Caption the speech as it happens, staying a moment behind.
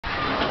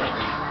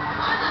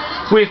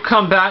We've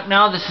come back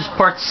now. This is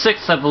part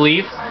 6, I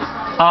believe.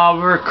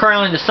 We're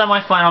currently in the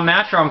semifinal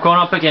match where I'm going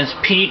up against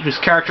Pete, whose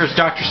character is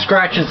Dr.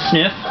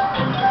 Scratchnsniff.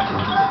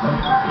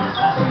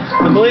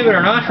 And believe it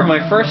or not, for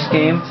my first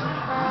game,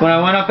 when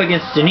I went up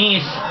against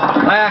Denise,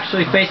 I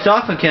actually faced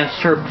off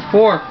against her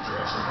before.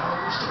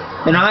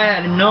 And I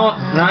hadn't known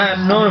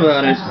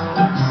about it.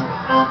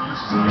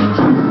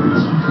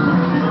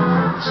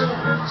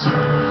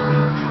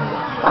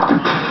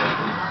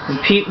 And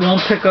Pete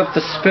won't pick up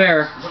the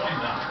spare.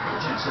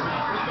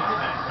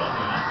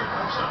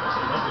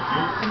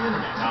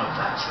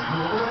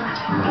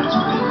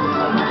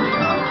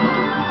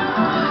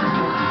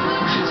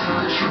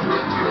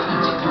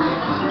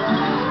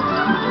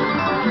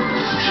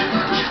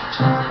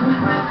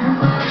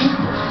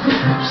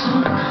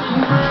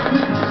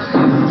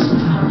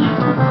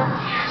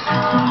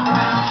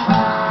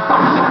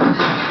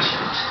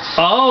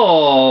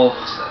 Oh!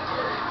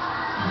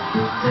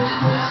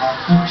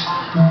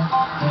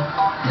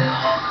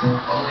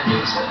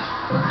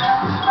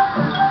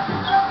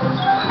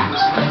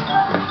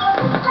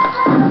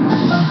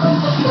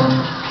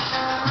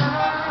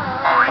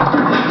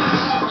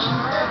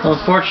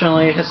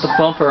 Unfortunately, it hit the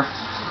bumper.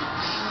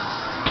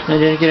 I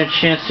didn't get a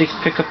chance to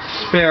pick up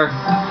the spare.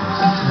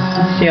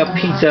 See how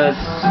Pete does.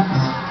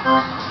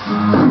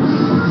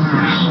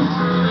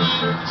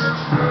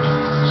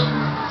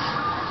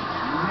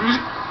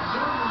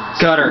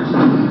 Got her.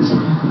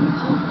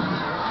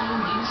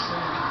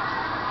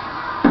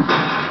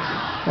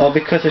 All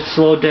because it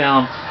slowed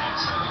down.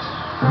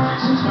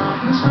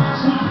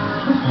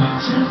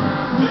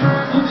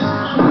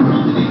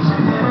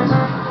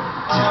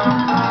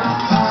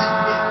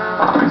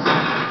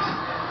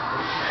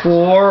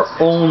 Four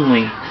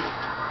only.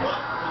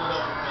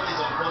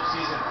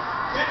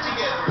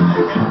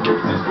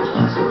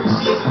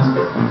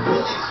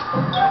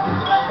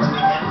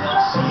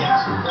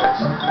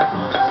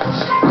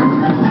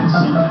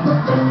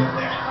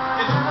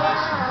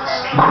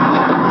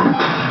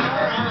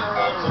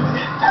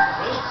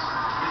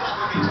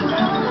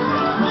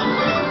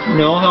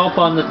 No help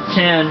on the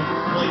 10,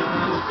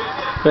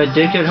 but I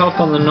did get help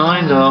on the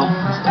 9 though.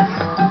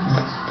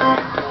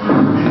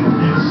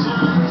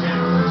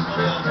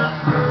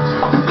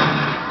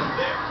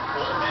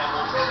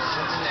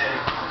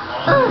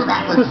 Oh,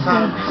 that was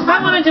fun. I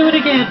want to do it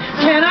again.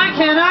 Can I?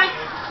 Can I?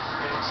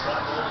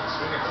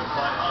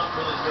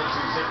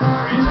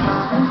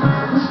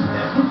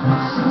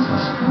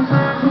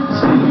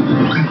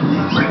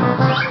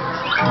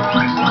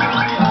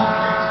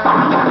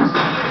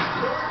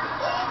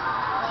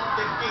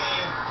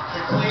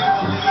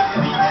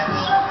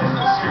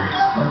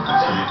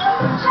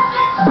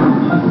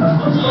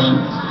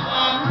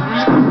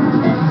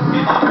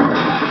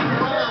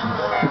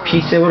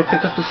 Pete's able to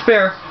pick up the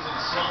spare.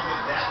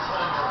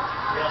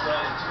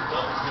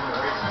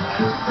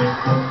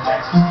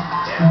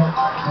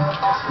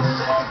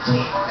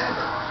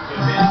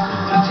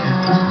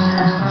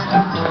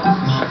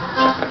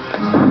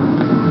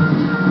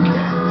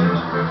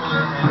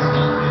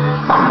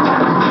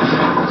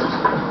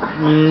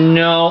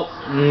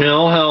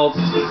 No help.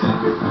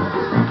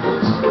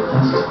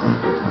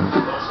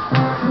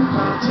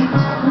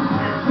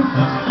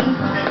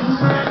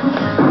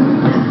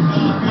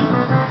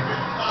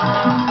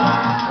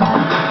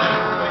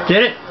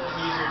 Did it?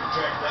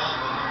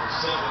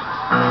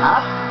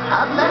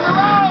 Up and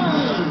away!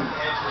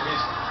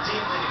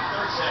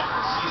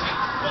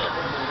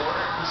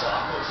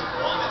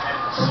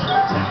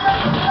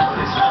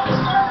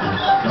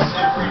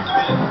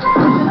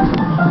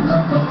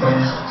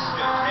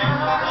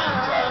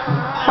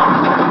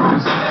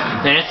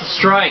 And it's a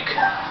strike.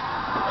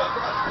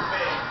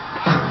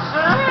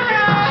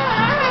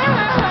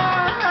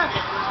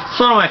 It's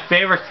one of my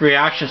favorite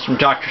reactions from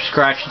Dr.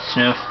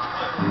 Scratchnsniff.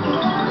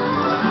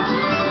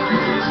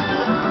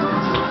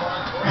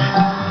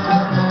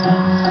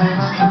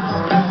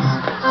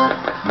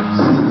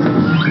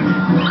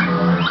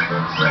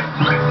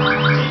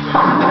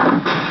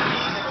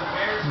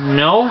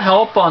 No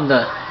help on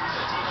the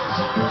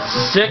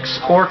 6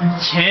 or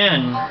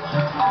 10.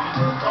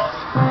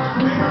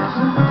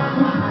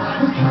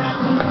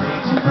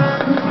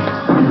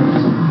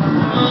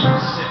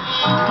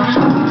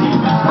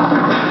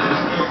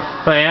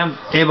 But I am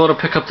able to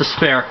pick up the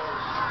spare.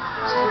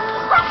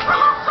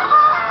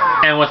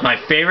 And with my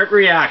favorite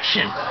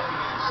reaction.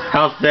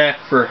 How's that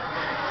for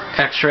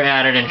extra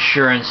added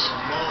insurance?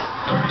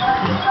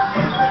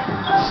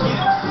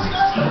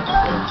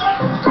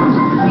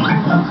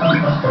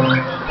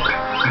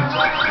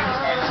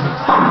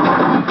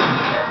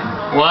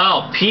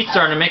 Wow, Pete's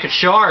starting to make a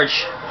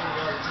charge.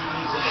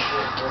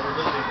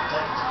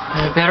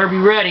 I better be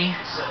ready.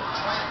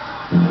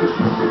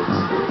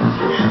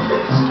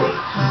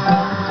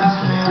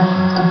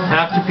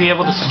 Have to be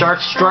able to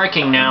start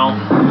striking now.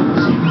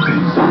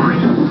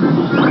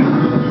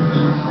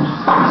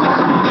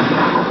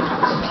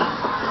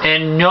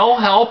 And no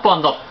help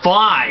on the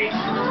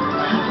 5.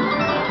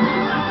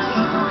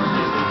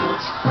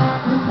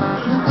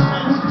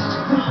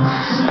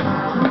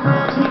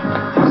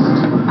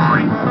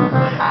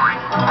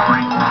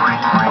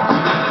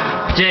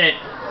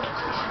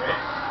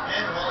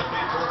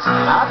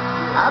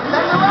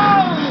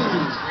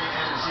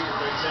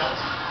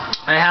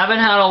 haven't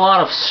had a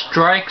lot of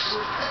strikes.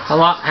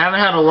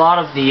 Haven't had a lot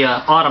of the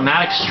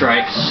automatic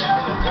strikes.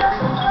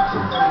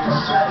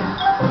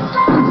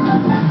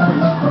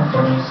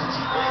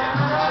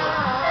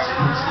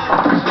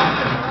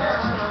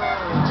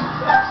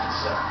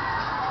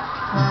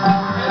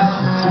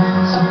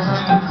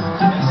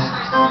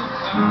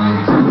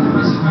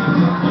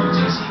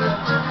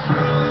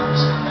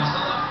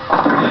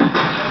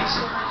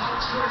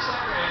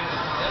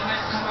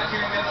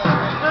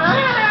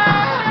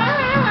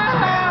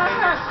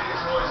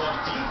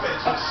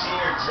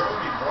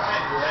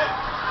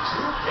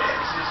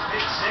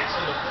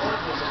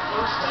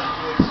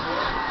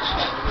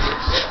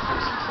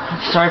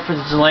 Sorry for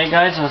the delay,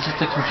 guys. I was at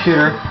the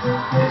computer.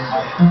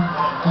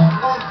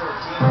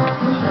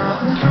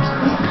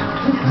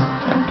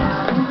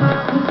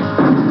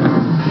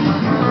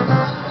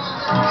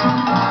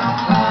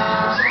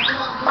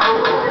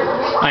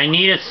 I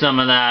needed some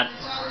of that.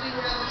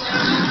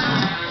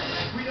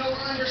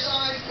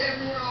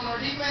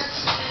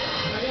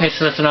 Okay,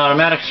 so that's an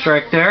automatic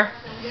strike there.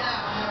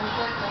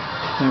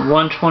 At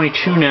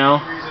 122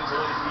 now.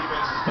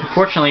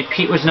 Unfortunately,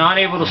 Pete was not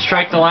able to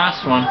strike the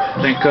last one,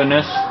 thank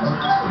goodness.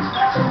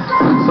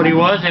 But he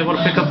was able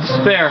to pick up the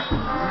spare.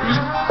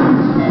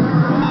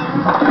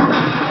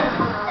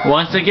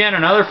 Once again,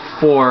 another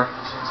 4.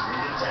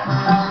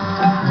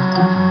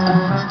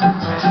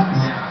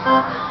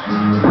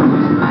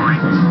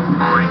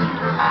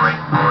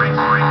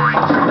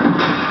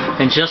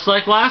 And just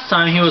like last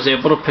time, he was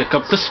able to pick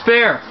up the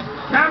spare.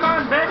 Come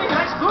on, baby,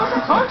 let's go to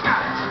poker.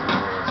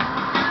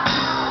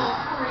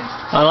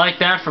 I like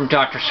that from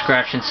Dr.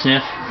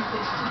 Scratchnsniff.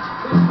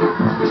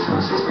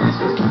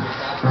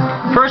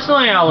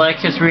 Personally, I like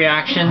his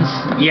reactions.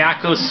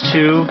 Yakko's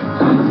too.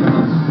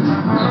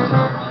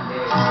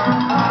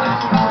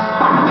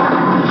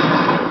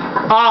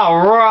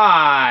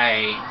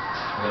 Alright!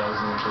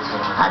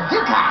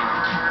 Hadouken!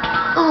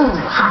 Ooh,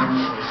 hot.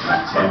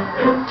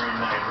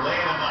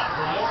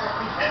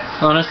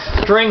 On a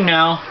string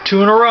now,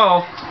 2 in a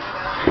row.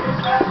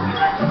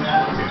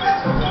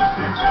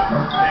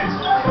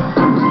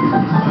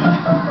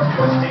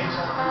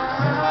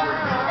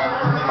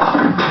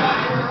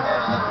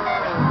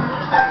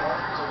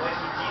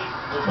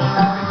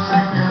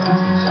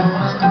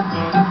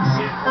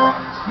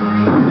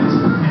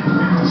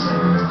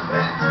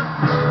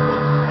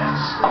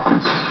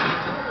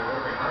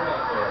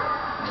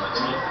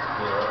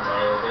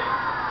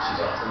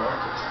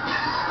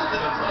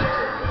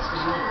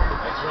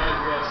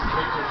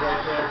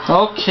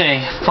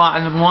 Okay,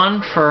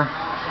 5-1 for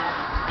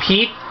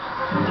Pete.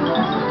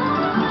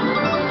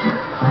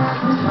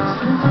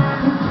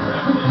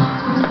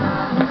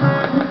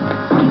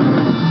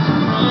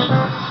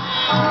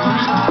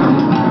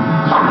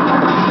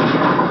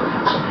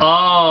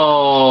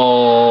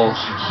 Oh.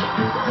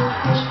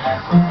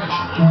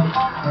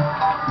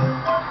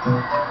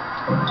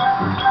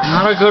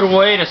 Not a good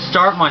way to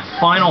start my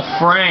final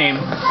frame.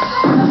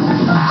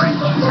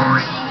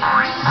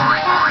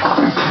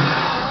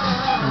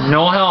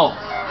 No help.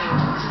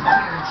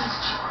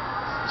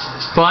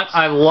 But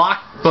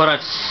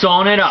I've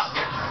sewn it up.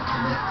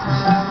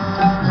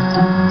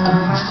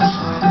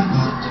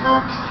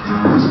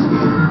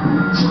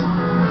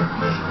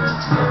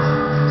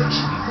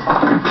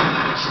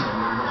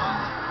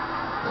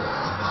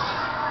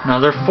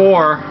 Another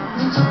 4.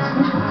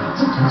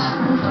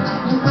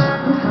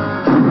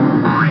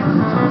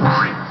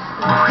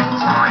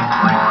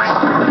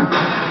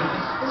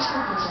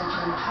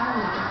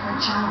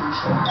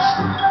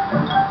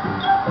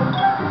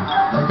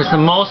 Because the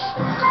most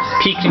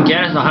Pete can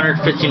get is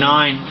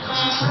 159.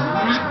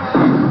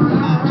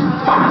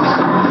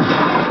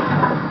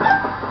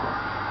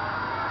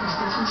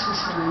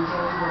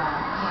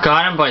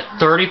 Got him by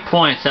 30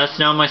 points. That's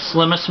now my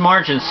slimmest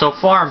margin so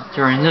far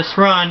during this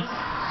run.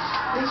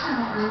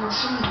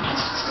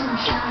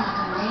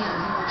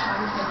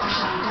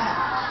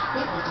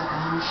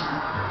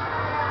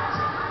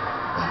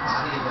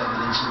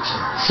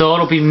 So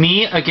it'll be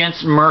me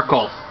against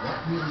Merkel.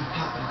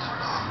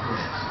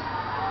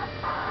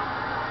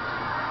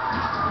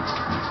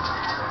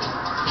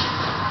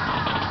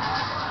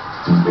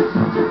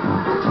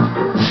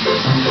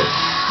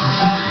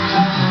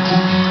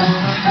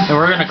 And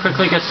we're going to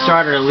quickly get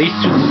started, at least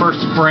through the first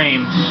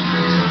frame.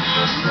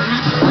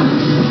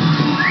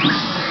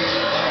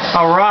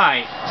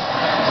 Alright.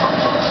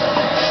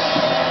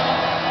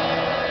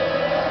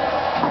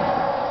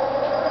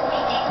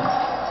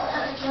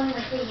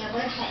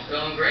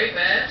 Going great,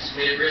 Babs.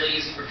 Made it really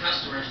easy for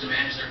customers to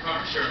manage their car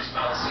insurance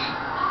policy.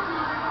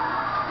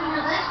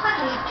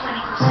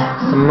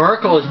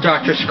 Merkel is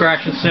Dr.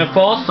 Scratchnsniff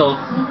also.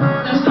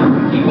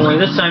 Only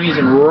this time he's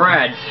in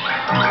red.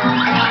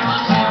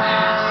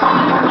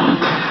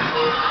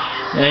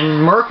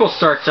 And Merkel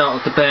starts out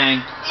with the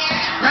bang.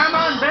 Come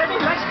on, baby,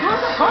 let's go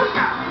to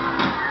poker.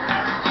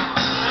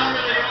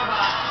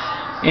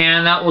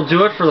 And that will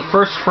do it for the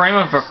first frame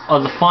of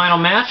the final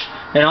match.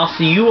 And I'll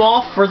see you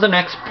all for the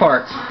next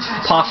part.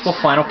 Possible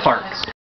final part.